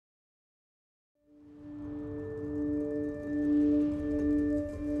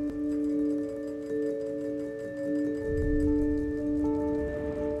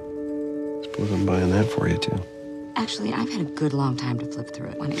for you, too. Actually, I've had a good long time to flip through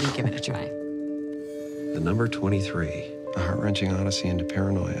it. Why don't you give it a try? The number 23. A heart-wrenching odyssey into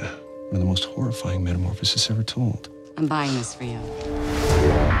paranoia. One of the most horrifying metamorphoses ever told. I'm buying this for you.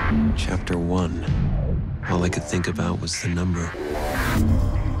 Chapter 1. All I could think about was the number.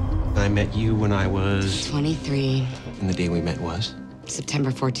 I met you when I was... 23. And the day we met was?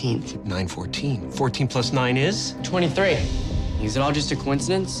 September 14th. 9/14. 14 plus 9 is? 23. Is it all just a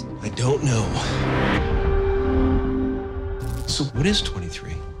coincidence? I don't know. So what is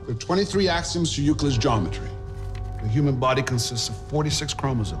 23? There are 23 axioms to Euclid's geometry. The human body consists of 46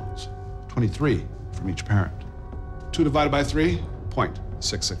 chromosomes, 23 from each parent. 2 divided by 3,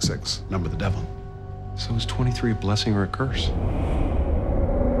 0.666, number of the devil. So is 23 a blessing or a curse?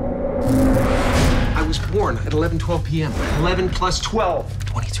 I was born at 11:12 p.m. 11 plus 12.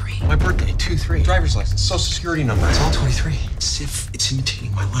 23. My birthday, 2/3. Driver's license, social security number. It's all 23. It's if it's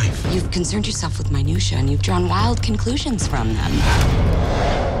imitating my life. You've concerned yourself with minutia, and you've drawn wild conclusions from them.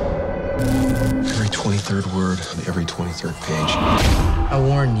 Every 23rd word on every 23rd page. I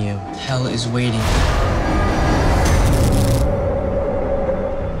warn you, hell is waiting.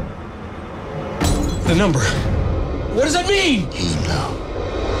 The number. What does that mean? You know.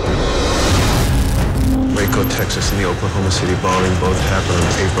 Waco, Texas, and the Oklahoma City bombing both happened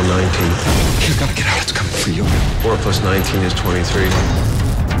on April 19th. You gotta get out. It's coming for you. 4 plus 19 is 23.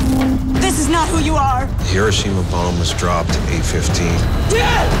 This is not who you are. The Hiroshima bomb was dropped at 8:15.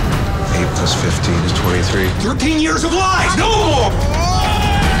 Dad! 8 plus 15 is 23. 13 years of lies! No more!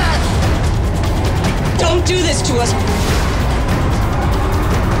 Don't do this to us.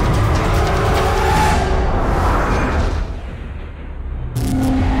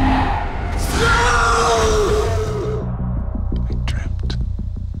 I dreamt.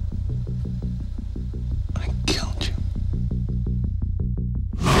 I killed you.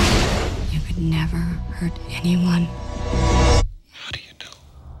 You could never hurt anyone.